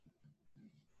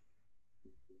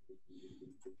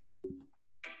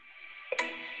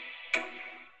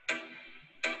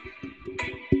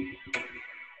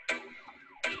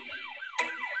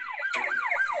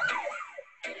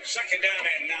Second down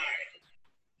and 9.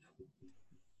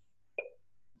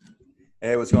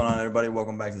 Hey, what's going on, everybody?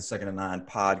 Welcome back to the Second and 9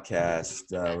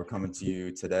 podcast. We're coming to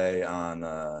you today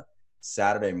on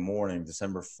Saturday morning,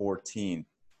 December 14th.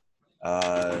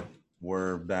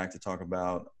 We're back to talk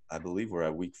about, I believe we're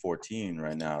at week 14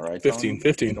 right now, right? 15.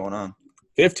 What's going on?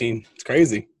 15. It's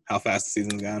crazy how fast the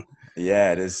season's gone.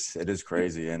 Yeah, it is. It is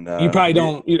crazy. And you probably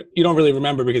don't really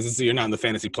remember because you're not in the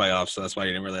fantasy playoffs, so that's why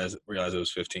you didn't realize it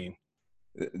was 15.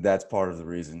 That's part of the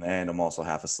reason, and I'm also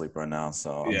half asleep right now,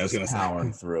 so I'm just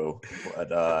powering through.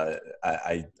 But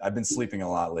I've been sleeping a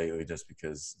lot lately just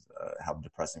because how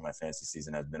depressing my fantasy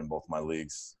season has been in both my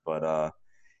leagues. But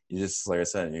you just, like I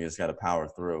said, you just got to power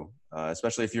through,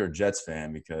 especially if you're a Jets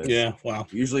fan, because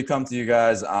we usually come to you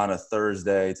guys on a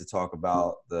Thursday to talk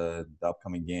about the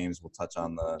upcoming games. We'll touch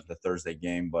on the Thursday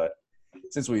game, but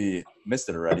since we missed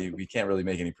it already, we can't really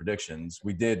make any predictions.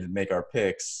 We did make our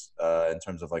picks in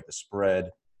terms of like the spread.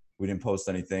 We didn't post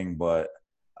anything, but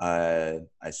I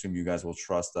assume you guys will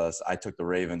trust us. I took the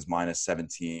Ravens minus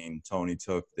 17. Tony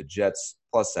took the Jets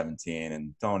plus 17.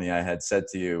 And Tony, I had said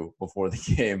to you before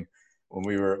the game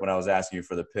when I was asking you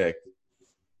for the pick,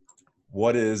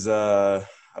 what do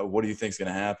you think is going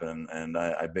to happen? And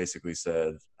I basically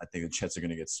said, I think the Jets are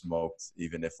going to get smoked,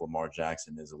 even if Lamar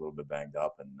Jackson is a little bit banged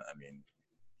up. And, I mean,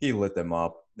 he lit them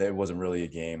up. It wasn't really a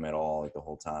game at all like the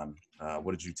whole time.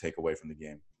 What did you take away from the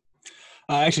game?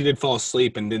 I actually did fall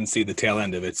asleep and didn't see the tail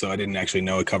end of it, so I didn't actually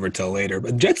know it covered till later.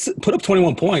 But Jets put up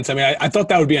 21 points. I mean, I thought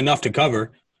that would be enough to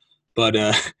cover. But,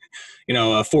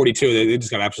 42, they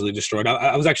just got absolutely destroyed.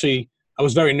 I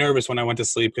was very nervous when I went to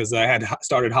sleep because I had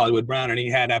started Hollywood Brown and he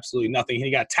had absolutely nothing. He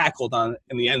got tackled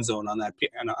in the end zone on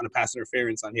a pass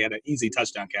interference he had an easy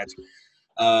touchdown catch.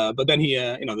 But then he,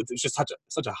 it was just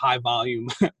such a high volume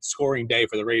scoring day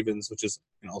for the Ravens, which is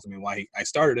ultimately why I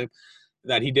started him.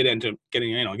 That he did end up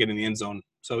getting in the end zone.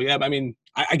 So yeah, I mean,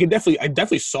 I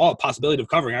definitely saw a possibility of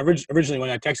covering. Originally when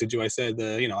I texted you, I said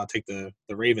I'll take the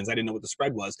Ravens. I didn't know what the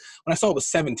spread was. When I saw it was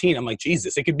 17, I'm like,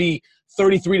 Jesus, it could be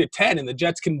 33-10, and the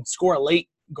Jets can score a late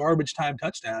garbage time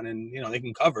touchdown, and they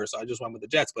can cover. So I just went with the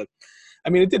Jets. But I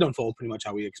mean, it did unfold pretty much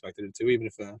how we expected it to. Even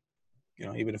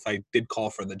if I did call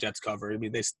for the Jets cover, I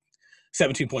mean,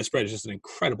 17-point spread is just an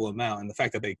incredible amount, and the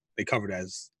fact that they covered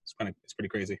it's pretty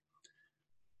crazy.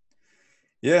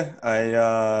 Yeah,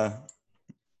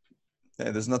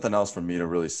 there's nothing else for me to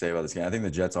really say about this game. I think the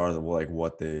Jets are what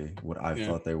I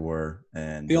thought they were,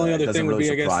 and the only other it doesn't thing really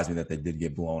would be, surprise me that they did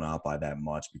get blown out by that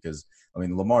much because I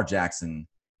mean Lamar Jackson,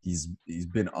 he's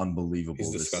been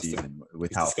unbelievable this season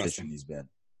with how efficient he's been.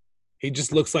 He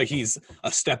just looks like he's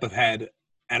a step ahead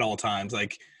at all times.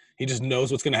 Like he just knows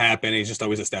what's going to happen. He's just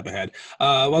always a step ahead.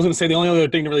 I was going to say the only other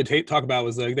thing to really talk about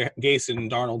was Gase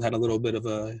and Darnold had a little bit of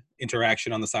a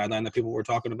interaction on the sideline that people were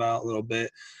talking about a little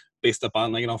bit based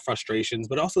upon frustrations,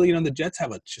 but also the Jets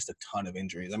have just a ton of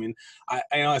injuries. I mean, I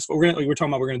we're talking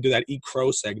about we're going to do that Eat Crow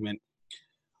segment.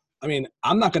 I mean,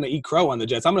 I'm not going to eat crow on the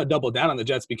Jets. I'm going to double down on the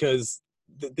Jets because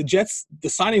the Jets, the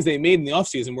signings they made in the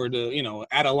offseason were to,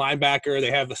 add a linebacker.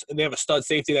 They have a stud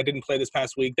safety that didn't play this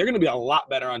past week. They're going to be a lot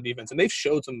better on defense, and they've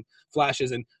showed some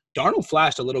flashes. And Darnold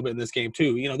flashed a little bit in this game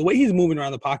too. The way he's moving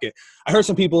around the pocket. I heard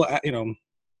some people,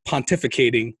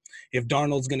 pontificating if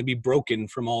Darnold's going to be broken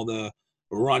from all the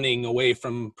running away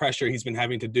from pressure he's been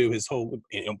having to do his whole.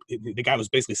 The guy was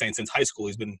basically saying since high school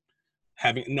he's been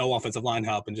having no offensive line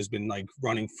help and just been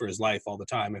running for his life all the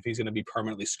time. If he's going to be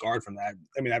permanently scarred from that,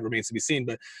 I mean, that remains to be seen,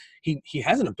 but he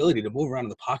has an ability to move around in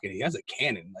the pocket. He has a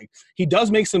cannon. He does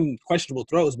make some questionable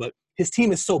throws, but his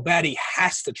team is so bad. He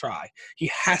has to try. He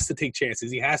has to take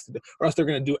chances. He has to, or else they're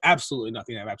going to do absolutely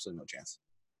nothing. They have absolutely no chance.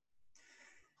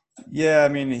 Yeah. I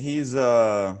mean, he's,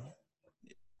 how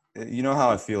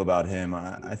I feel about him.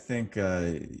 I think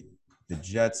the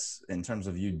Jets, in terms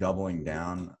of you doubling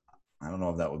down, I don't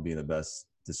know if that would be the best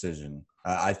decision.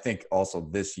 I think also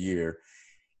this year,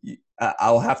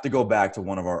 I'll have to go back to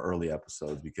one of our early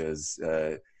episodes because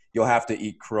you'll have to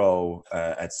eat crow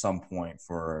at some point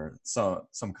for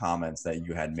some comments that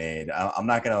you had made. I'm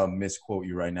not going to misquote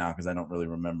you right now because I don't really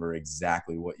remember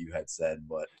exactly what you had said.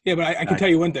 But yeah, but I can tell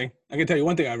you one thing. I can tell you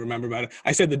one thing I remember about it.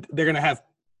 I said that they're going to have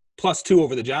 +2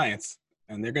 over the Giants,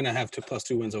 and they're going to have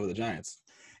 +2 wins over the Giants.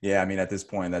 Yeah, I mean, at this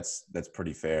point, that's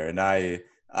pretty fair. And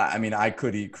I mean, I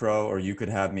could eat crow, or you could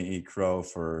have me eat crow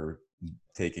for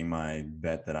taking my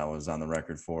bet that I was on the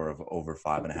record for of over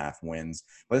 5.5 wins.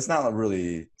 But it's not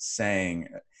really saying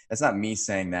 – it's not me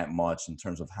saying that much in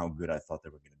terms of how good I thought they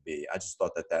were going to be. I just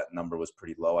thought that number was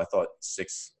pretty low. I thought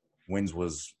 6 wins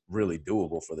was really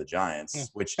doable for the Giants,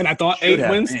 which and I thought 8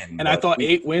 wins, and I thought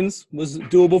 8 wins was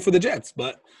doable for the Jets,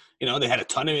 but they had a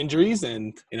ton of injuries,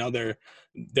 and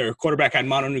their quarterback had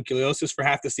mononucleosis for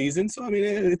half the season. So I mean,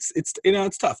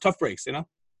 it's tough breaks.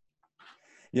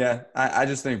 Yeah, I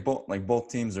just think both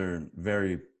teams are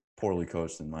very poorly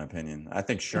coached in my opinion. I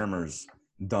think Shermer's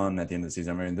done at the end of the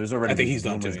season. I mean, there's already these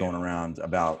rumors going around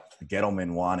about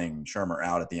Gettleman wanting Shermer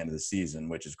out at the end of the season,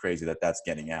 which is crazy that's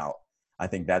getting out. I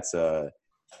think that's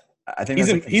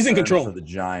he's in control for the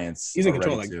Giants. He's in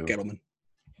control, like Gettleman.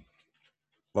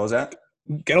 What was that?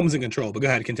 Gettleman's in control, but go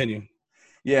ahead, continue.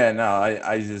 Yeah, no,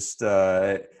 I just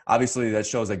obviously that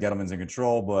shows that Gettleman's in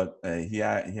control, but he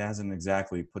hasn't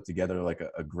exactly put together like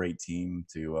a great team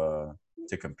to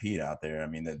compete out there. I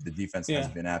mean, the defense has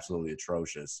been absolutely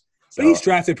atrocious. So, but he's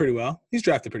drafted pretty well.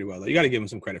 Though. You got to give him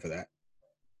some credit for that.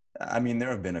 I mean, there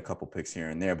have been a couple picks here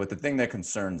and there, but the thing that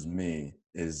concerns me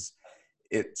is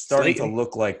it's starting to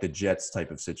look like the Jets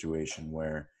type of situation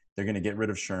where they're going to get rid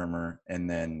of Shermer, and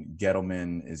then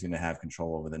Gettleman is going to have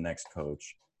control over the next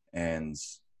coach. And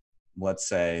let's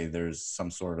say there's some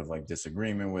sort of like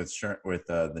disagreement with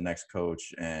the next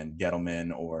coach and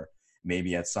Gettleman, or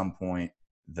maybe at some point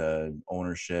the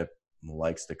ownership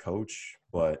likes the coach,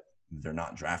 but they're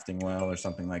not drafting well or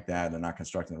something like that. They're not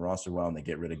constructing the roster well, and they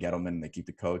get rid of Gettleman and they keep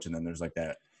the coach. And then there's like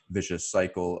that vicious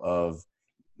cycle of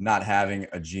not having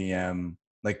a GM,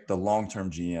 like the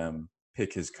long-term GM,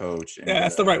 pick his coach. And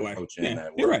that's the right way. Yeah,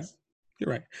 you're right.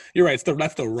 That's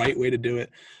the right way to do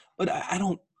it. But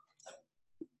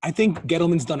I think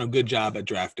Gettleman's done a good job at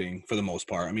drafting for the most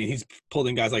part. I mean, he's pulled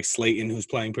in guys like Slayton, who's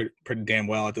playing pretty damn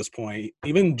well at this point.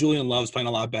 Even Julian Love's playing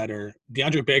a lot better.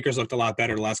 DeAndre Baker's looked a lot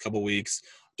better the last couple of weeks.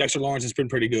 Dexter Lawrence has been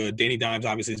pretty good. Danny Dimes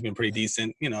obviously has been pretty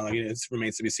decent. It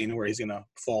remains to be seen where he's going to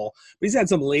fall. But he's had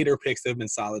some later picks that have been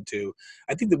solid too.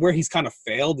 I think that where he's kind of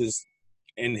failed is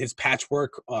in his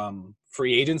patchwork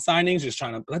free agent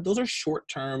signings, those are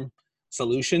short-term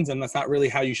solutions, and that's not really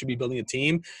how you should be building a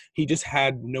team. He just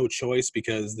had no choice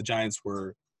because the Giants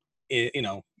were,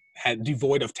 had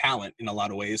devoid of talent in a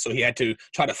lot of ways. So he had to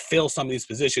try to fill some of these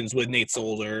positions with Nate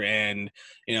Solder and,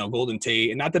 Golden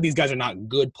Tate. And not that these guys are not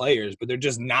good players, but they're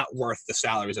just not worth the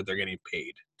salaries that they're getting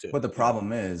paid. But the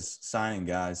problem is signing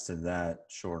guys to that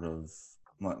short of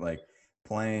like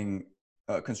playing,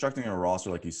 constructing a roster,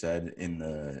 like you said, in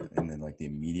the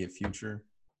immediate future.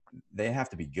 They have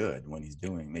to be good when he's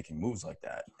making moves like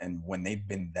that. And when they've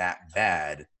been that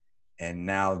bad and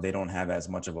now they don't have as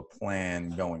much of a plan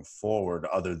going forward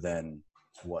other than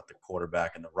the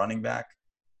quarterback and the running back,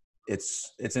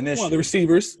 it's an issue. Well, the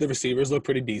receivers look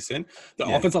pretty decent.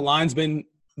 Offensive line's been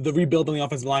 – the rebuild on the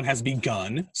offensive line has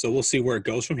begun, so we'll see where it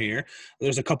goes from here.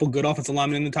 There's a couple good offensive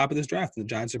linemen in the top of this draft. The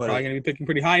Giants are probably going to be picking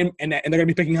pretty high, and they're going to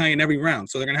be picking high in every round,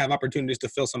 so they're going to have opportunities to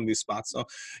fill some of these spots. So,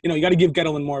 you got to give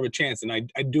Gettleman more of a chance, and I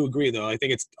do agree, though. I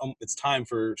think it's time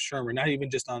for Shermer, not even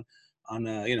just on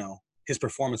his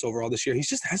performance overall this year. He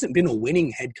just hasn't been a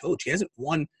winning head coach. He hasn't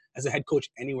won as a head coach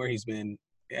anywhere he's been.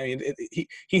 I mean,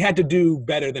 he had to do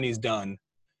better than he's done.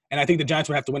 And I think the Giants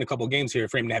would have to win a couple of games here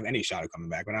for him to have any shot of coming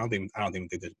back. But I don't even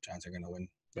think the Giants are going to win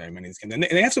very many of these games. And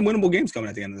they have some winnable games coming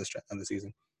at the end of the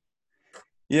season.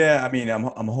 Yeah, I mean,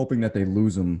 I'm hoping that they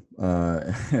lose him,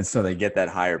 so they get that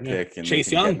higher pick and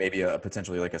Chase Young, maybe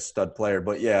potentially like a stud player.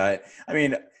 But yeah, I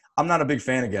mean, I'm not a big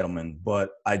fan of Gettleman,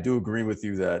 but I do agree with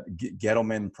you that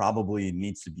Gettleman probably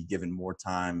needs to be given more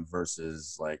time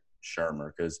versus like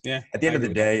Shermer, because at the end of the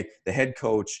day, the head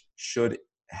coach should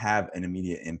have an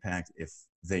immediate impact if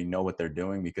they know what they're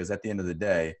doing, because at the end of the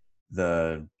day,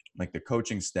 the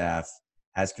coaching staff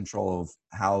has control of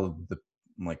how the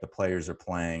players are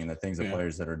playing and the things the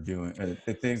players that are doing,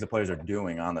 the things the players are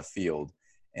doing on the field.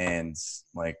 And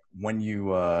like when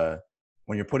you're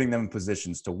putting them in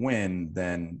positions to win,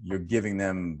 then you're giving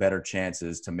them better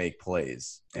chances to make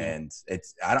plays. And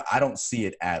I don't see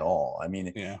it at all. I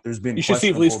mean, there's been you should see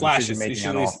at least flashes.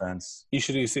 Offense. You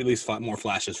should see at least more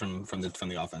flashes from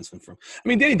the offense. I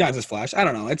mean, Danny Dimes is flash. I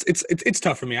don't know. It's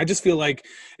tough for me. I just feel like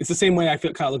it's the same way I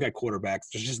kind of look at quarterbacks.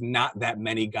 There's just not that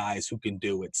many guys who can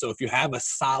do it. So if you have a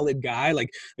solid guy, like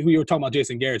we were talking about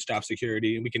Jason Garrett's job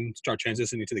security, and we can start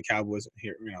transitioning to the Cowboys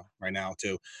here, right now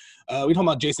too. We talk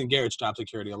about Jason Garrett's job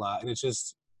security a lot, and it's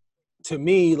just, to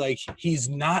me, like, he's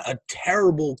not a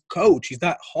terrible coach. He's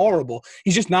not horrible.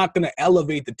 He's just not going to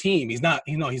elevate the team. He's not,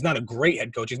 he's not a great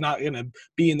head coach. He's not going to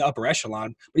be in the upper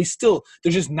echelon, but he's still,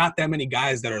 there's just not that many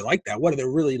guys that are like that. What are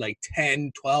there really, like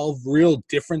 10, 12 real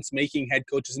difference-making head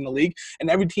coaches in the league?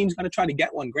 And every team's going to try to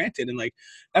get one, granted. And like,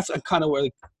 that's kind of where,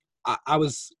 like, I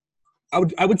was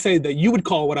I would say that you would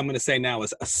call what I'm going to say now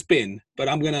as a spin, but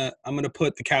I'm gonna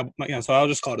put the Cowboys. So I'll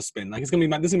just call it a spin. Like this is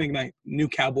gonna be my new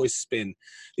Cowboys spin.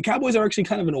 The Cowboys are actually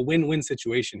kind of in a win-win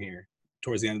situation here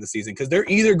towards the end of the season because they're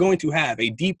either going to have a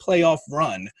deep playoff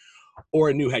run or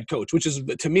a new head coach, which is,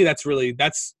 to me, that's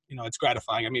it's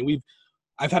gratifying. I mean,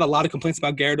 I've had a lot of complaints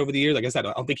about Garrett over the years. Like I said,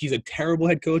 I don't think he's a terrible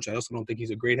head coach. I also don't think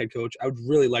he's a great head coach. I would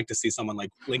really like to see someone like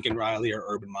Lincoln Riley or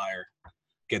Urban Meyer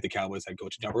get the Cowboys head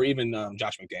coaching job, or even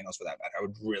Josh McDaniels for that matter. I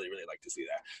would really, really like to see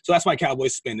that. So that's my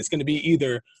Cowboys spin. It's going to be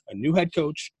either a new head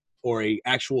coach or a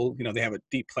actual, they have a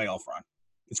deep playoff run.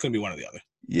 It's going to be one or the other.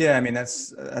 Yeah, I mean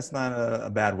that's not a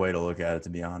bad way to look at it, to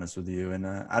be honest with you. And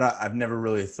I've never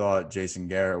really thought Jason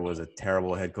Garrett was a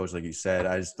terrible head coach, like you said.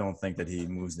 I just don't think that he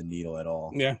moves the needle at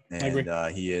all. Yeah, and I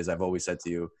agree. He is. I've always said to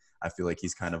you, I feel like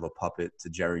he's kind of a puppet to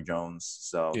Jerry Jones,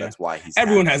 so that's why he's.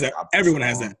 Everyone has that.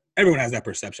 Everyone has that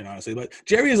perception, honestly. But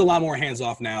Jerry is a lot more hands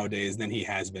off nowadays than he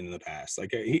has been in the past.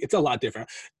 Like it's a lot different.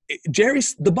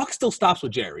 The buck still stops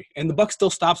with Jerry, and the buck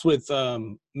still stops with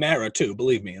Mara too.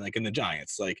 Believe me, like in the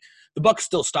Giants, like the buck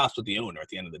still stops with the owner at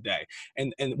the end of the day.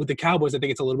 And with the Cowboys, I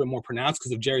think it's a little bit more pronounced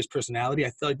because of Jerry's personality.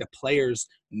 I feel like the players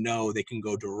know they can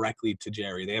go directly to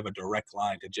Jerry. They have a direct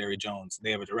line to Jerry Jones.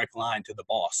 They have a direct line to the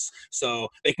boss, so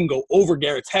they can go over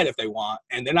Garrett's head if they want,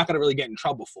 and they're not going to really get in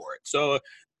trouble for it. So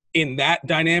in that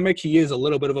dynamic, he is a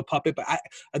little bit of a puppet. But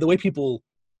the way people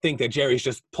think that Jerry's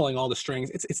just pulling all the strings,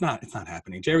 it's not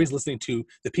happening. Jerry's listening to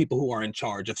the people who are in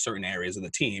charge of certain areas of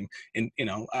the team. And,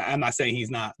 I'm not saying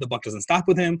the buck doesn't stop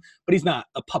with him, but he's not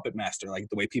a puppet master like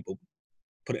the way people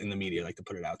put it in the media, like to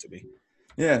put it out to be.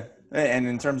 Yeah. And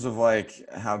in terms of like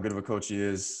how good of a coach he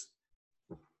is,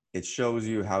 it shows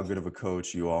you how good of a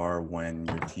coach you are when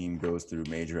your team goes through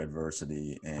major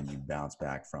adversity and you bounce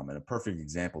back from it. A perfect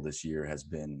example this year has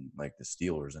been like the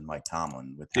Steelers and Mike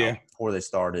Tomlin with how poor they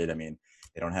started. I mean,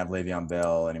 they don't have Le'Veon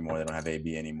Bell anymore. They don't have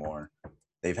AB anymore.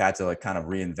 They've had to like kind of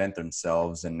reinvent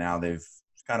themselves, and now they've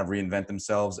kind of reinvent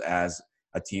themselves as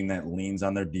a team that leans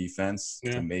on their defense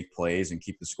to make plays and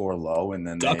keep the score low. And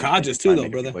then Duck Hodges too, though,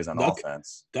 brother. Plays on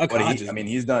offense. Duck Hodges.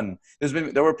 He's done.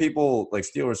 There were people like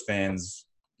Steelers fans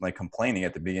like complaining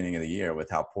at the beginning of the year with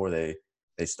how poor they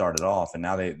started off, and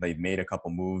now they've made a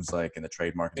couple moves like in the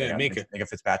trade market. Yeah, Minka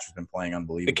Fitzpatrick's been playing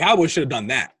unbelievable. The Cowboys should have done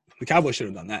that.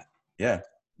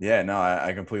 Yeah, no,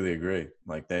 I completely agree.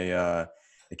 Like the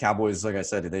Cowboys, like I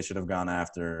said, they should have gone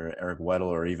after Eric Weddle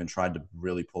or even tried to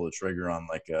really pull the trigger on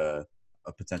like a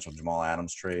potential Jamal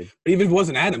Adams trade. But even if it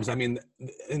wasn't Adams, I mean,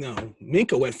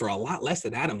 Minka went for a lot less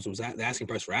than Adams was the asking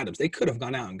price for Adams. They could have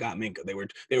gone out and got Minka. They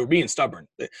were being stubborn.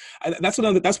 That's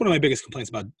one of my biggest complaints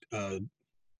about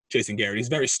Jason Garrett. He's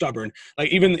very stubborn. Like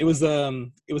even it was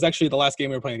actually the last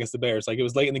game we were playing against the Bears. Like it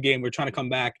was late in the game. We were trying to come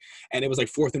back, and it was like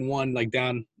 4th and 1, like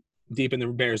down deep in the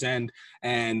Bears' end,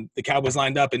 and the Cowboys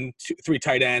lined up in 3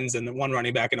 tight ends and 1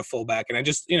 running back and a fullback. And I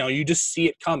just, you just see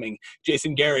it coming.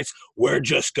 Jason Garrett's, we're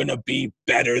just going to be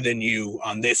better than you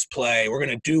on this play. We're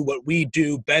going to do what we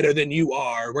do better than you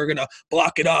are. We're going to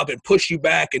block it up and push you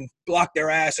back and block their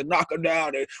ass and knock them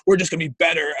down. And we're just going to be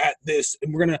better at this.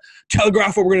 And we're going to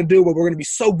telegraph what we're going to do, but we're going to be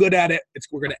so good at it.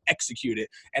 We're going to execute it.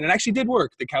 And it actually did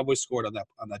work. The Cowboys scored on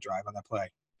that drive, on that play.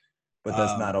 But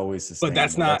that's not always sustainable. But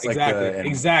that's not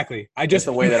exactly. I just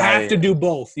the way you have to do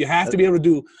both. You have to be able to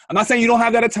do. I'm not saying you don't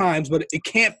have that at times, but it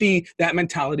can't be that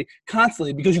mentality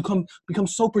constantly because you become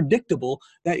so predictable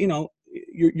that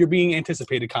you're being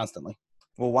anticipated constantly.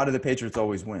 Well, why do the Patriots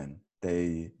always win?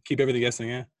 They keep everything guessing.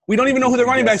 Yeah, we don't even know who their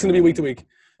running back's going to be week to week.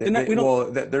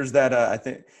 There's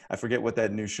that. I forget what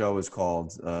that new show is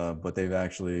called, but they've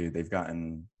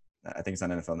gotten. I think it's on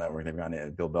NFL Network. They've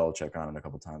gotten Bill Belichick on it a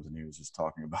couple of times, and he was just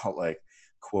talking about like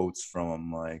quotes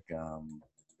from like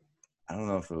I don't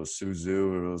know if it was Sun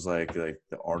Tzu or it was like the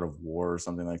Art of War or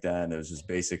something like that, and it was just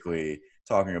basically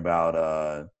talking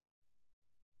about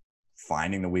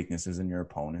finding the weaknesses in your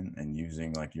opponent and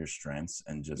using like your strengths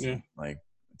and just like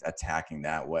attacking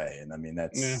that way. And I mean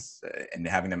that's and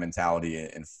having that mentality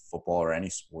in football or any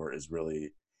sport is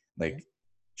really like.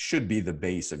 Should be the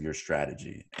base of your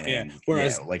strategy. And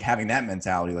whereas like having that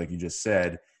mentality, like you just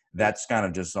said, that's kind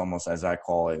of just almost, as I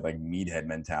call it, like meathead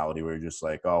mentality, where you're just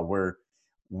like, oh,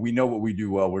 we know what we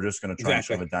do well. We're just going to try and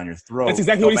shove it down your throat. That's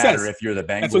exactly what he says. If you're the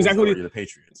Bengals or you're the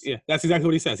Patriots. Yeah, that's exactly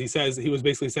what he says. He was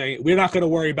basically saying, we're not going to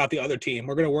worry about the other team.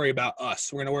 We're going to worry about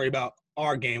us. We're going to worry about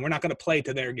our game. We're not going to play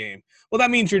to their game. Well,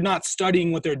 that means you're not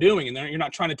studying what they're doing, and you're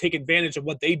not trying to take advantage of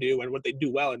what they do and what they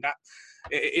do well, and that.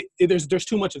 There's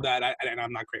too much of that, and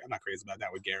I'm not crazy about that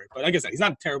with Garrett. But like I said, he's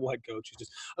not a terrible head coach. He's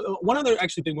just one other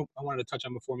actually thing I wanted to touch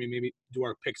on before we maybe do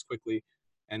our picks quickly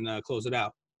and close it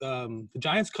out. The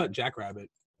Giants cut Jackrabbit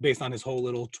based on his whole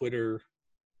little Twitter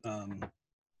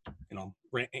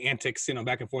antics,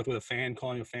 back and forth with a fan,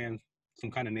 calling a fan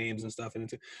some kind of names and stuff. And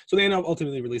so they end up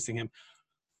ultimately releasing him.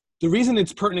 The reason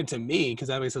it's pertinent to me, because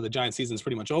obviously the Giants season is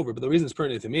pretty much over, but the reason it's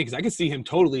pertinent to me, because I could see him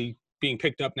totally being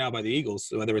picked up now by the Eagles,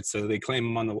 so whether it's they claim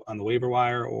him on the waiver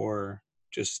wire or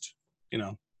just,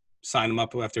 sign him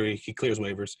up after he clears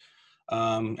waivers.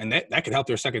 And that could help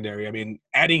their secondary. I mean,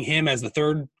 adding him as the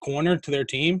third corner to their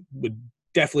team would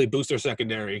definitely boost their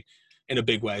secondary in a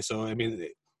big way. So, I mean,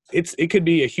 it could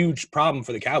be a huge problem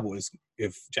for the Cowboys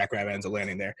if Jack Rabbit ends up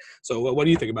landing there. So what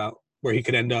do you think about where he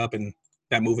could end up and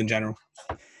that move in general?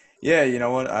 Yeah, you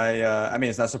know what? I mean,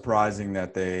 it's not surprising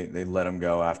that they let him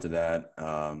go after that.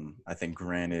 I think,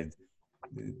 granted,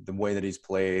 the way that he's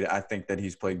played, I think that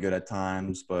he's played good at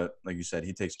times, but like you said,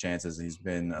 he takes chances. He's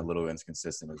been a little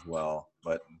inconsistent as well,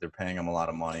 but they're paying him a lot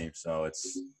of money, so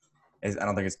I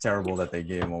don't think it's terrible that they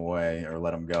gave him away or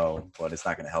let him go, but it's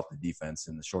not going to help the defense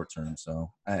in the short term. So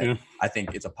I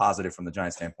think it's a positive from the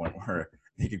Giants standpoint where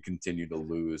they could continue to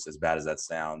lose, as bad as that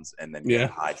sounds, and then get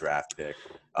a high draft pick.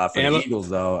 For the Eagles,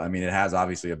 though, I mean, it has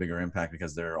obviously a bigger impact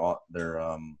because their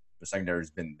secondary has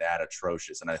been that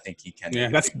atrocious, and I think he can. Yeah,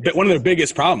 that's one of their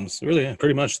biggest problems. Really,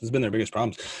 pretty much, has been their biggest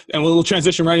problems. And we'll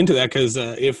transition right into that because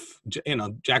if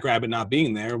Jack Rabbit not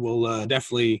being there will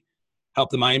definitely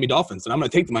help the Miami Dolphins, and I'm going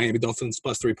to take the Miami Dolphins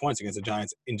plus 3 points against the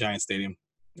Giants in Giants Stadium.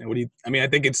 And I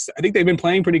think they've been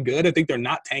playing pretty good. I think they're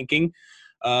not tanking,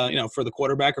 for the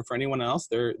quarterback or for anyone else.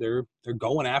 They're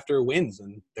going after wins,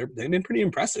 and they've been pretty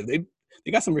impressive.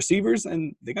 They got some receivers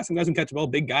and they got some guys who can catch the ball,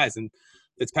 big guys, and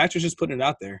Fitzpatrick's just putting it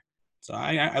out there. So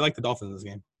I like the Dolphins in this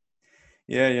game.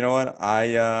 Yeah, you know what?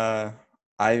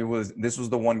 This was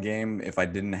the one game, if I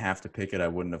didn't have to pick it, I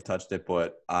wouldn't have touched it,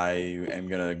 but I am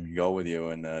going to go with you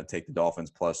and take the Dolphins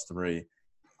plus 3.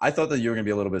 I thought that you were going to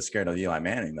be a little bit scared of Eli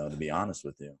Manning, though, to be honest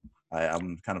with you.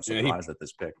 I'm kind of surprised at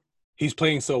this pick. He's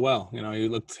playing so well. He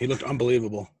looked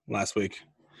unbelievable last week.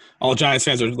 All Giants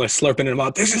fans are like slurping him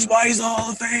out. This is why he's a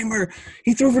Hall of Famer.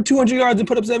 He threw for 200 yards and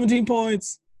put up 17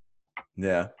 points.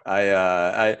 Yeah,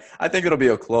 I think it'll be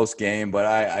a close game, but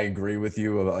I agree with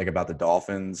you about the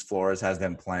Dolphins. Flores has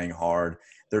them playing hard.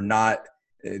 They're not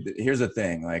 – here's the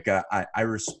thing. I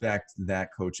respect that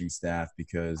coaching staff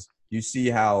because you see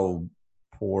how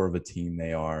poor of a team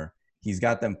they are. He's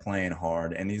got them playing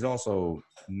hard, and he's also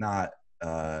not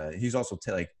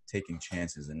taking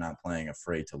chances and not playing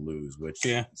afraid to lose, which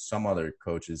some other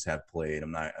coaches have played.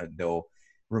 They'll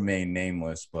remain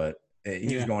nameless, but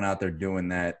he's going out there doing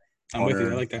that. I'm with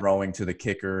you. I like that. Throwing to the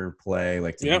kicker play,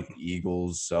 to beat the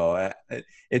Eagles. So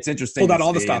it's interesting. Pulled out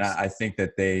all the stops. I think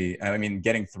that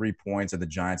getting 3 points at the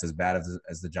Giants, as bad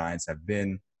as the Giants have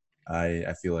been,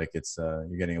 I feel like it's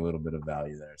you're getting a little bit of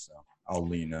value there. So I'll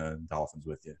lean Dolphins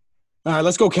with you. All right,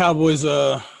 let's go Cowboys.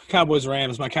 Cowboys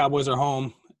Rams. My Cowboys are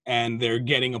home, and they're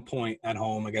getting a point at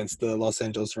home against the Los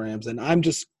Angeles Rams. And I'm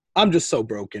just so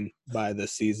broken by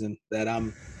this season that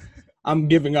I'm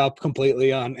giving up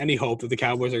completely on any hope that the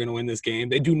Cowboys are going to win this game.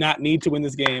 They do not need to win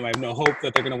this game. I have no hope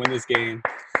that they're going to win this game.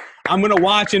 I'm going to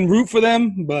watch and root for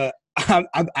them, but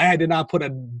I did not put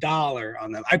 $1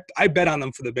 on them. I bet on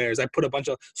them for the Bears. I put a bunch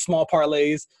of small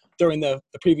parlays during the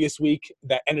previous week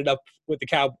that ended up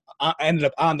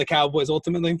on the Cowboys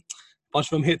ultimately. A bunch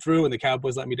of them hit through, and the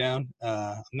Cowboys let me down.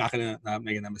 I'm not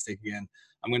making that mistake again.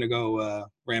 I'm going to go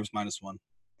Rams -1.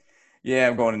 Yeah,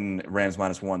 I'm going Rams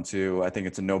 -1 too. I think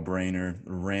it's a no-brainer.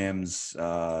 Rams,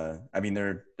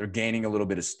 they're gaining a little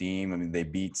bit of steam. I mean, they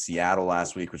beat Seattle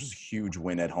last week, which was a huge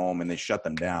win at home, and they shut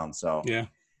them down. So yeah,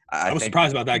 I was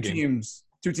surprised about that game.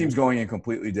 Two teams going in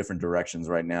completely different directions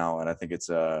right now, and I think it's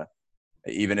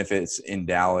even if it's in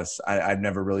Dallas, I've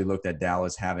never really looked at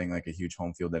Dallas having a huge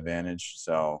home field advantage.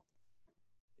 So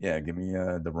yeah, give me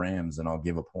the Rams, and I'll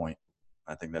give a point.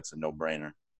 I think that's a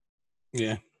no-brainer.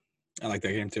 Yeah, I like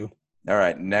that game too. All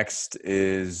right, next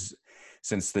is,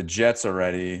 since the Jets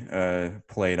already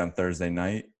played on Thursday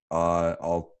night,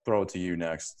 I'll throw it to you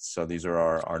next. So these are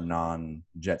our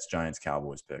non-Jets, Giants,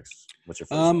 Cowboys picks. What's your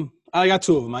first? I got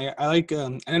 2 of them. I like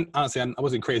and honestly, I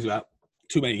wasn't crazy about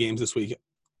too many games this week.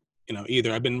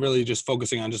 Either. I've been really just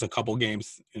focusing on just a couple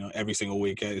games, every single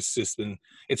week.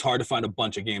 It's hard to find a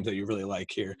bunch of games that you really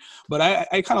like here. But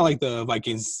I kind of like the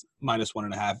Vikings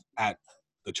 -1.5 at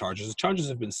the Chargers. The Chargers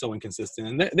have been so inconsistent,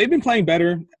 and they've been playing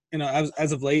better,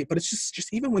 as of late. But it's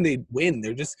just even when they win,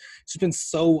 it's just been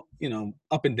so,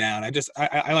 up and down.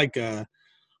 I like the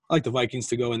Vikings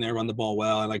to go in there, run the ball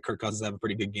well. I like Kirk Cousins to have a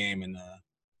pretty good game and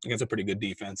against a pretty good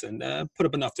defense, and put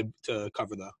up enough to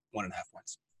cover the 1.5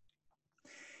 points.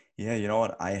 Yeah, you know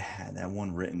what? I had that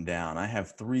one written down. I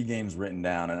have 3 games written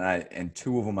down, and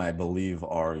 2 of them I believe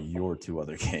are your 2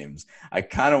 other games. I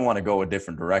kind of want to go a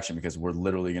different direction because we're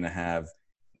literally going to have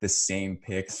the same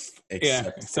picks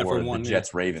except for one, the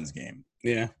Jets-Ravens game.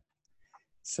 Yeah.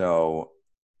 So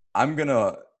I'm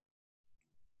gonna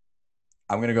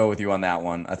go with you on that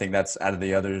one. I think that's out of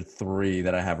the other three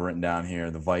that I have written down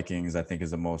here. The Vikings, I think,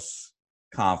 is the most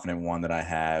confident one that I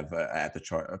have. At the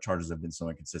Chargers have been so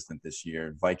inconsistent this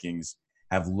year. Vikings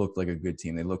have looked like a good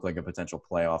team. They look like a potential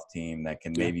playoff team that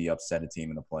can maybe upset a team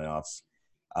in the playoffs.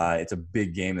 It's a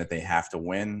big game that they have to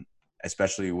win,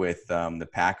 especially with the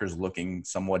Packers looking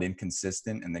somewhat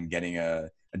inconsistent and then getting a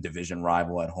division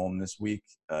rival at home this week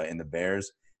in the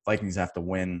Bears. Vikings have to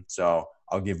win, so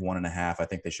I'll give 1.5. I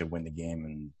think they should win the game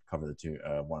and cover the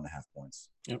 1.5 points.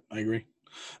 Yep, I agree.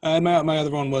 My other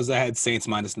one was I had Saints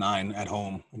 -9 at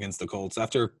home against the Colts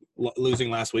after losing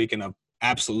last week in an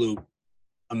absolute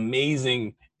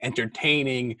amazing,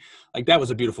 entertaining. Like, that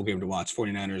was a beautiful game to watch.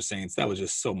 49ers Saints. That was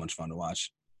just so much fun to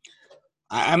watch.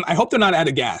 I hope they're not out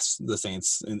of gas, the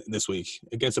Saints, this week.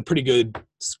 Against a pretty good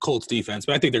Colts defense,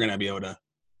 but I think they're going to be able to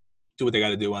do what they got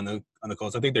to do on the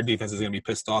Colts. I think their defense is going to be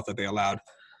pissed off that they allowed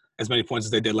as many points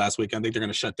as they did last week. I think they're going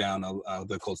to shut down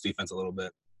the Colts defense a little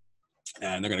bit,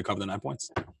 and they're going to cover the 9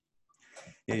 points.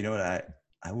 Yeah, you know what?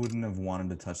 I wouldn't have wanted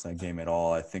to touch that game at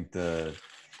all. I think the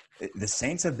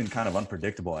Saints have been kind of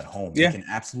unpredictable at home. Yeah. They can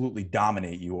absolutely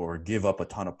dominate you or give up a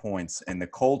ton of points, and the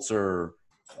Colts are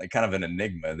like kind of an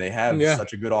enigma. They have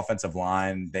such a good offensive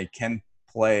line. They can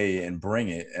play and bring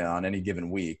it on any given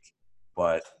week,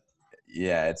 but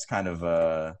yeah, it's kind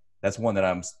of that's one that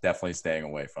I'm definitely staying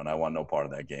away from. I want no part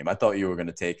of that game. I thought you were going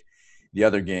to take the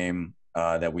other game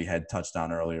that we had touched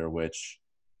on earlier, which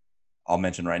I'll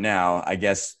mention right now. I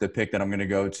guess the pick that I'm going to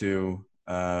go to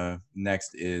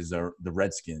next is the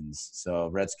Redskins. So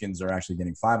Redskins are actually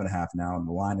getting 5.5 now, and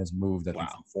the line has moved at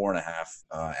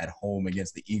 4.5 at home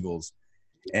against the Eagles.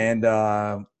 And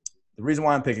the reason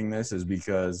why I'm picking this is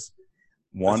because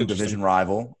one, division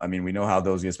rival. I mean, we know how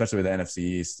those, especially with the NFC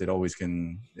East, they always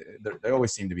seem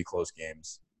to be close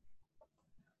games.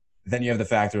 Then you have the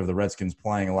factor of the Redskins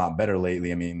playing a lot better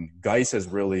lately. I mean, Geis has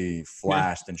really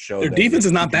flashed and showed their defense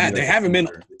is not bad. They haven't been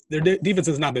 – their defense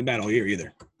has not been bad all year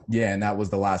either. Yeah, and that was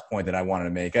the last point that I wanted to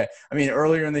make. I mean,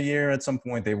 earlier in the year, at some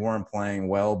point, they weren't playing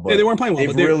well, but they weren't playing well.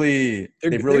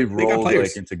 They've really rolled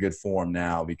like into good form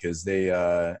now because they.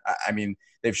 I mean,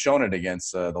 they've shown it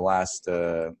against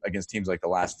against teams like the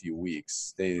last few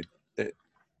weeks.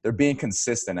 They're being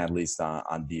consistent at least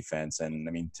on defense, and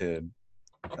I mean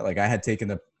I had taken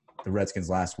the Redskins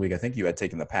last week. I think you had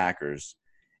taken the Packers,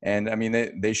 and I mean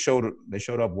they showed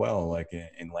up well like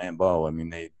in Lambeau. I mean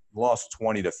they lost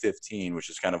 20-15, which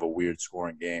is kind of a weird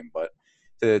scoring game, but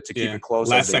to keep it close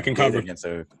last second cover against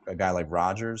a guy like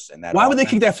Rodgers and that. Why would they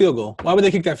kick that field goal? Why would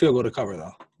they kick that field goal to cover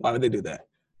though? Why would they do that?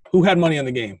 Who had money on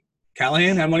the game?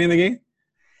 Callahan had money in the game?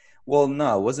 Well,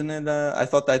 no, wasn't it? I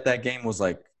thought that game was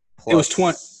like plus. It was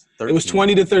 20. 13. It was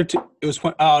 20-13. It was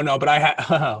 20. Oh no, but I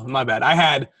had my bad. I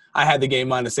had the game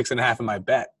 -6.5 in my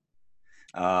bet.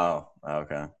 Oh,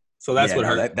 okay. So that's what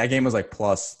hurt. That game was like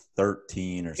plus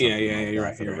 13 or something. Yeah, you're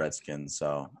right. For the Redskins.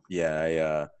 So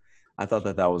yeah, I thought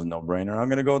that was a no-brainer. I'm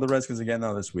gonna go with the Redskins again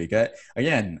though this week.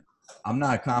 I'm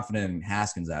not confident in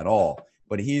Haskins at all,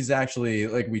 but he's actually,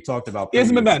 like we talked about. He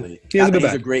hasn't been bad.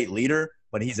 He's a great leader,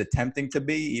 but he's attempting to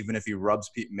be, even if he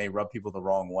may rub people the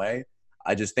wrong way.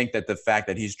 I just think that the fact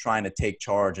that he's trying to take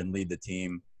charge and lead the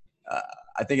team,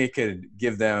 I think it could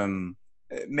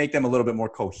make them a little bit more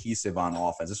cohesive on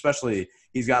offense. Especially,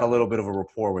 he's got a little bit of a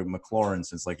rapport with McLaurin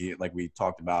since, like we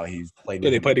talked about, he's played.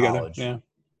 Yeah, they played together. Yeah.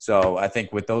 So I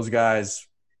think with those guys,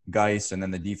 Geis, and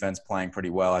then the defense playing pretty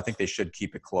well, I think they should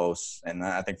keep it close. And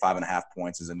I think 5.5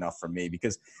 points is enough for me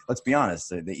because let's be honest,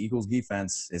 the Eagles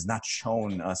defense has not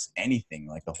shown us anything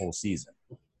like the whole season.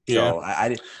 Yeah.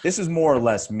 So this is more or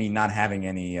less me not having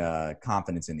any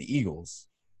confidence in the Eagles.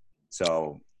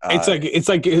 So I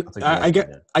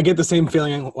get the same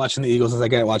feeling watching the Eagles as I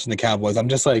get watching the Cowboys.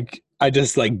 I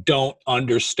just don't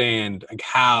understand like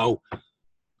how,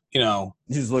 you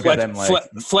just look at them like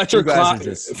Fletcher Cox are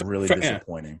just really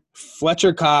disappointing.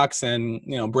 Fletcher Cox and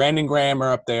Brandon Graham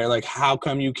are up there. Like, how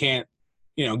come you can't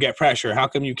get pressure? How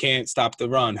come you can't stop the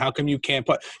run? How come you can't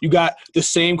put – you got the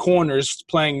same corners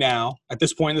playing now at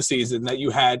this point in the season that you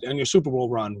had on your Super Bowl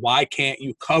run. Why can't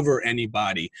you cover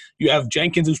anybody? You have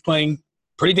Jenkins who's playing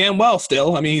pretty damn well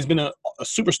still. I mean, he's been a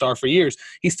superstar for years.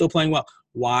 He's still playing well.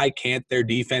 Why can't their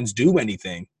defense do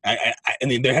anything? I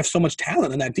mean, they have so much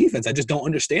talent in that defense. I just don't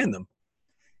understand them.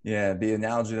 Yeah, the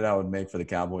analogy that I would make for the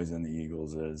Cowboys and the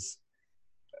Eagles is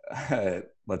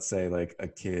let's say like a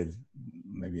kid,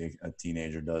 maybe a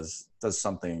teenager does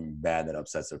something bad that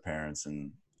upsets their parents,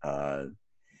 and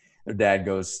their dad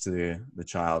goes to the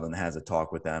child and has a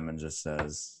talk with them and just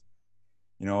says,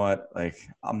 you know what? Like,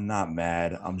 I'm not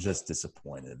mad. I'm just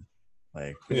disappointed.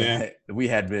 Like, yeah, we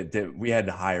had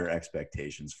higher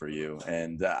expectations for you,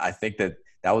 and I think that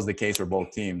was the case for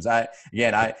both teams. I'll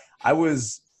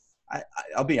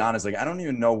be honest. Like, I don't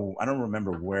even know. I don't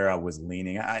remember where I was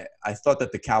leaning. I thought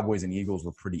that the Cowboys and Eagles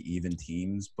were pretty even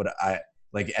teams, but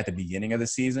like at the beginning of the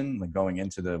season, like going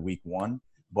into the week one,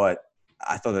 but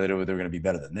I thought that they were going to be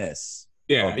better than this.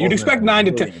 Yeah, you'd expect 9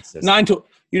 to 10, 9 to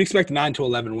you'd expect 9 to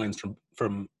 11 wins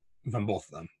from both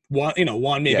of them.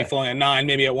 One maybe falling at 9,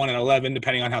 maybe at 1 and 11,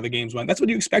 depending on how the games went. That's what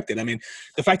you expected. I mean,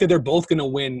 the fact that they're both going to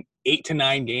win 8 to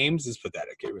 9 games is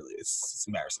pathetic. It really is. It's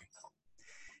embarrassing.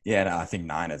 Yeah, no, I think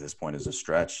 9 at this point is a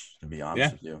stretch, to be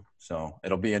honest with you. So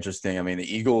it'll be interesting. I mean,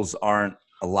 the Eagles aren't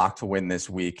a lock to win this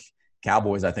week.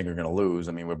 Cowboys, I think, are going to lose.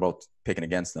 I mean, we're both picking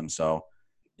against them. So,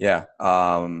 yeah.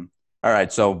 All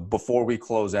right. So before we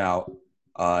close out,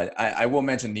 I will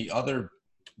mention the other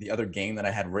game that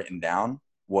I had written down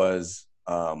was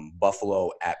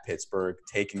Buffalo at Pittsburgh,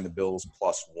 taking the Bills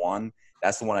 +1.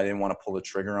 That's the one I didn't want to pull the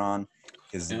trigger on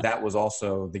because that was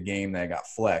also the game that got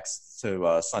flexed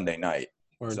to Sunday night.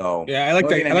 So yeah, I like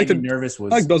that. I like the nervous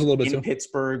was I like Bills a little bit in too.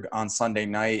 Pittsburgh on Sunday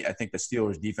night. I think the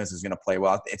Steelers defense is going to play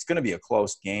well. It's going to be a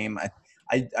close game.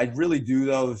 I really do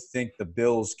though think the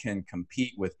Bills can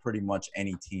compete with pretty much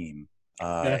any team,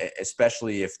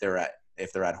 especially if they're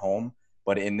at home.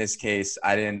 But in this case,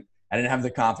 I didn't have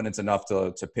the confidence enough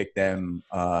to pick them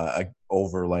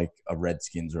over like a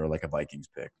Redskins or like a Vikings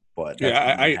pick. But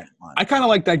I kind of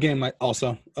like that game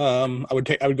also. I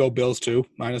would go Bills too,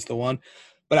 -1.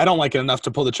 But I don't like it enough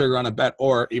to pull the trigger on a bet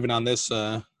or even on this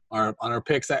on our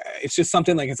picks. It's just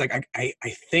something like it's like I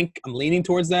think I'm leaning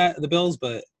towards the Bills,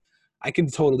 but I can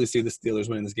totally see the Steelers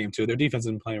winning this game too. Their defense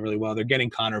has been playing really well. They're getting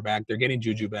Connor back. They're getting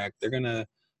Juju back. They're gonna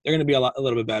be a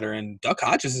little bit better. And Duck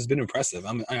Hodges has been impressive.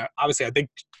 Obviously I think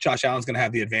Josh Allen's gonna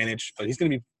have the advantage, but he's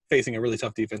gonna be facing a really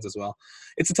tough defense as well.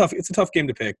 It's a tough game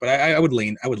to pick, but I would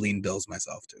lean Bills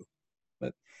myself too.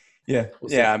 But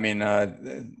I mean,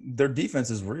 their defense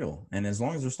is real, and as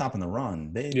long as they're stopping the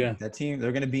run, that team,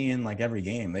 they're going to be in like every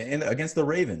game. And against the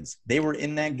Ravens, they were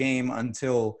in that game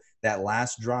until that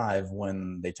last drive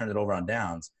when they turned it over on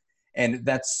downs, and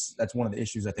that's one of the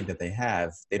issues I think that they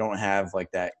have. They don't have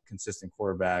like that consistent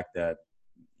quarterback that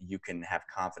you can have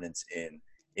confidence in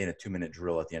a 2-minute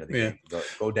drill at the end of the game.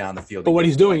 Go down the field. But what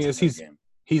he's doing is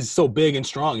he's so big and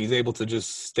strong. He's able to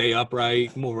just stay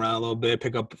upright, move around a little bit,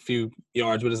 pick up a few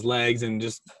yards with his legs, and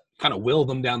just kind of will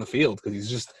them down the field because he's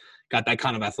just got that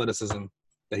kind of athleticism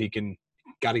that he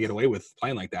got to get away with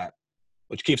playing like that,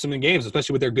 which keeps him in games,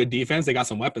 especially with their good defense. They got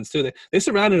some weapons too. They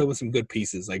surrounded it with some good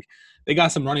pieces. Like they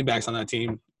got some running backs on that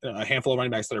team, a handful of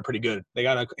running backs that are pretty good. They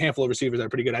got a handful of receivers that are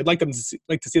pretty good. I'd like to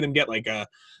see them get like a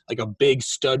big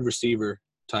stud receiver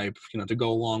type, to go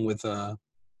along with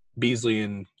Beasley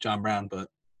and John Brown. But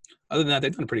other than that,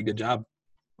 they've done a pretty good job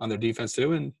on their defense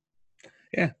too. And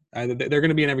they're going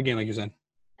to be in every game, like you said.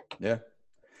 Yeah.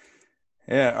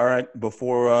 All right.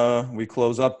 Before we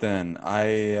close up, then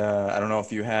I don't know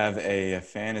if you have a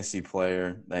fantasy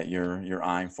player that you're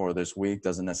eyeing for this week.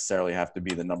 Doesn't necessarily have to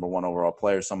be the number 1 overall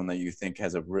player. Someone that you think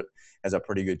has a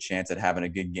pretty good chance at having a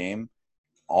good game.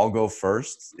 I'll go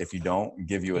first. If you don't,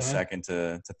 give you a second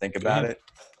to think about it.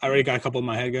 I already got a couple in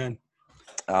my head. Go ahead.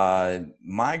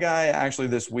 My guy actually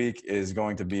this week is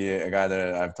going to be a guy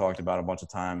that I've talked about a bunch of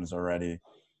times already.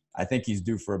 I think he's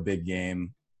due for a big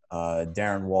game.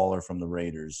 Darren Waller from the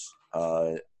Raiders.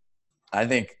 I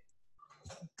think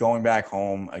going back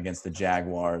home against the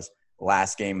Jaguars,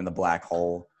 last game in the black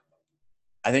hole,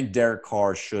 I think Derek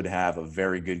Carr should have a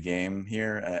very good game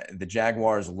here. The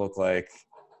Jaguars look like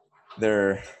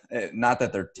they're not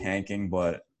that they're tanking,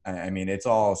 but I mean, it's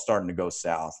all starting to go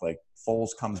south. Like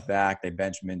Foles comes back, they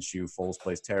bench Minshew. Foles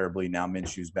plays terribly. Now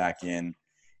Minshew's back in.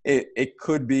 It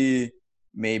could be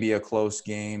maybe a close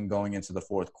game going into the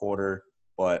fourth quarter,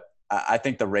 but I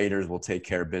think the Raiders will take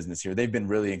care of business here. They've been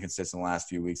really inconsistent the last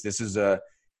few weeks. This is a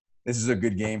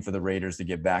good game for the Raiders to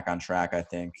get back on track, I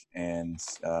think. And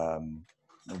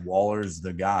Waller's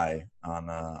the guy on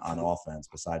offense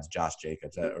besides Josh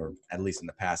Jacobs, or at least in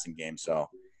the passing game. So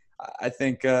I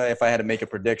think if I had to make a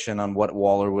prediction on what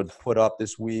Waller would put up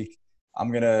this week, I'm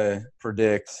going to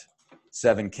predict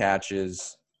 7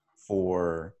 catches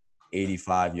for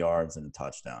 85 yards and a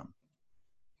touchdown.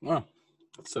 Wow.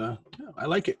 That's I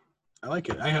like it.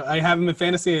 I have him in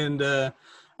fantasy, and I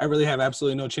really have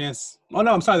absolutely no chance. Oh,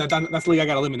 no, I'm sorry. That's the league I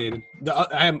got eliminated.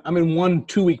 I'm in 1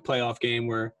 2-week playoff game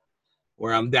where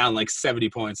I'm down like 70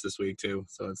 points this week too.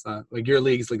 So it's not like your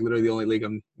league is like literally the only league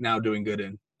I'm now doing good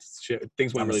in.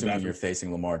 Things went really bad. You're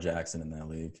facing Lamar Jackson in that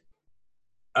league.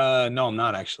 No, I'm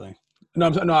not actually.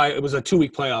 It was a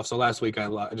 2-week playoff. So last week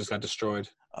I just got destroyed.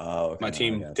 Oh, okay. My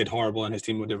team did horrible, and his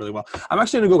team did really well. I'm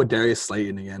actually going to go with Darius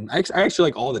Slayton again. I actually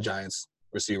like all the Giants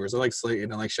receivers. I like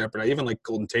Slayton. I like Shepard. I even like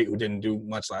Golden Tate, who didn't do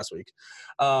much last week.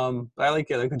 But I like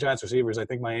the Giants receivers. I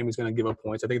think Miami's going to give up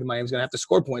points. I think Miami's going to have to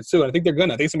score points, too. And I think they're going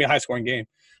to. I think it's going to be a high-scoring game.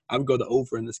 I would go the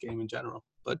over in this game in general.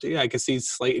 But, yeah, I could see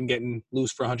Slayton getting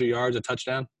loose for 100 yards, a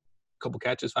touchdown, a couple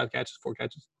catches, 5 catches, 4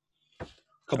 catches, a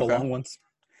couple long ones.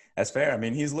 That's fair. I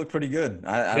mean, he's looked pretty good.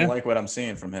 I like what I'm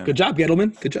seeing from him. Good job,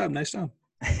 Gettleman. Good job. Nice job.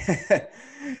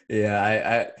 Yeah,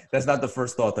 I that's not the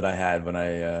first thought that I had when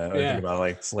I think about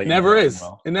like Slayton. Never is.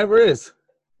 Well. It never is.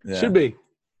 Yeah. Should be.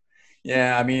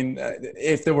 Yeah, I mean,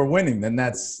 if they were winning, then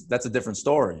that's a different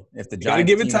story. If the Giants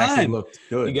give it team time. Actually looked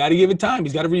good, you got to give it time.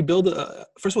 He's got to rebuild.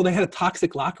 First of all, they had a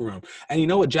toxic locker room, and you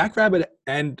know what? Jack Rabbit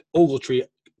and Ogletree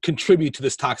contribute to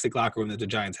this toxic locker room that the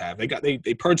Giants have.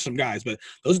 They purged some guys, but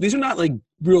these are not like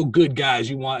real good guys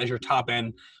you want as your top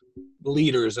end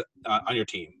leaders on your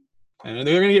team. And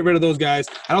they're going to get rid of those guys.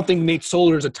 I don't think Nate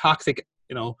Solder is a toxic,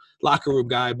 locker room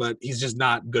guy, but he's just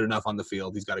not good enough on the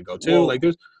field. He's got to go too. Well, like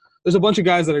there's a bunch of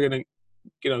guys that are going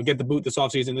to, get the boot this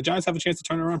offseason. The Giants have a chance to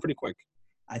turn it around pretty quick.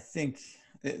 I think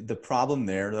the problem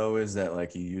there though is that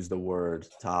like you use the word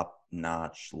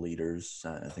top-notch leaders.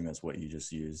 I think that's what you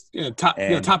just used. Yeah, top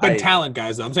end talent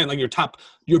guys. Though I'm saying like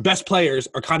your best players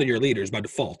are kind of your leaders by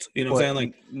default. You know what I'm saying?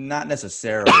 Like not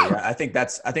necessarily. I think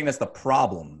that's the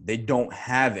problem. They don't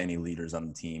have any leaders on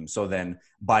the team. So then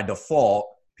by default,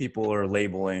 people are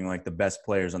labeling like the best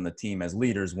players on the team as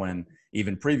leaders when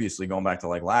even previously going back to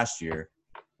like last year,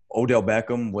 Odell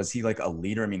Beckham, was he like a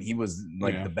leader? I mean, he was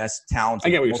like the most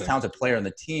talented player on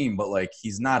the team, but like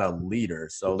he's not a leader.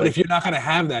 So, but if you're not going to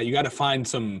have that, you got to find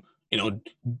some,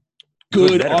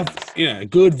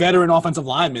 good veteran offensive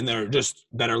linemen that are just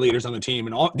better leaders on the team,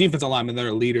 and defensive linemen that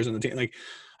are leaders on the team. Like,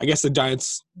 I guess the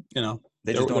Giants,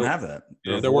 they just don't have that.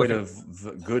 They're void of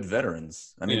good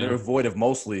veterans. I mean, they're void of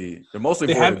mostly void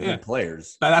of good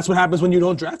players. But that's what happens when you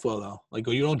don't draft well, though. Like,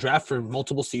 when you don't draft for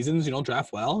multiple seasons, you don't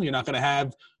draft well. You're not going to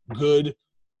have good,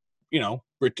 you're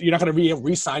not going to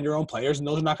re-sign your own players, and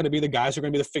those are not going to be the guys who are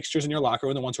going to be the fixtures in your locker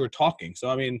room, the ones who are talking. So,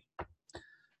 I mean,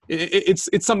 it's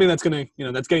something that's going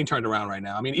to, that's getting turned around right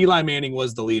now. I mean, Eli Manning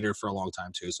was the leader for a long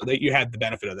time, too. So you had the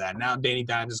benefit of that. Now Danny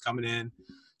Dimes is coming in.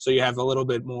 So you have a little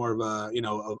bit more of a,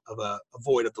 of a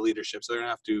void of the leadership. So they're going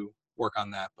to have to work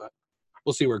on that, but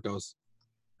we'll see where it goes.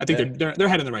 I think they're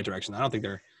heading in the right direction. I don't think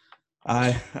they're.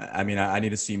 I mean, I need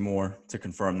to see more to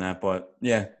confirm that, but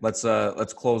yeah, let's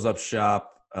close up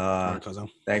shop.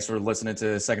 Thanks for listening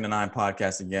to Second and 9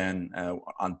 podcast again.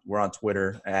 We're on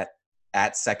Twitter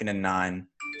at Second and 9.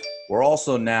 We're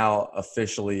also now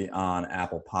officially on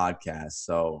Apple Podcasts.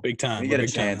 So big time. When you get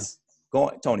a chance,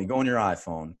 go on your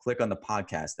iPhone, click on the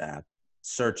podcast app,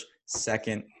 search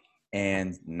Second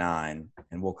and 9,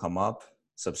 and we'll come up.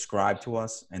 Subscribe to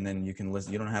us, and then you can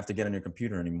listen. You don't have to get on your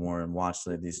computer anymore and watch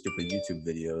these stupid YouTube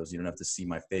videos. You don't have to see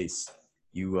my face.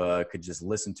 You could just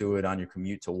listen to it on your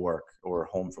commute to work or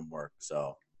home from work.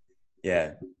 So,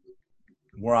 yeah,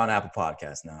 we're on Apple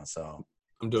Podcasts now. So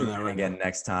I'm doing that right again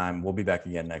next time. We'll be back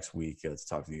again next week to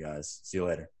talk to you guys. See you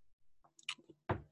later.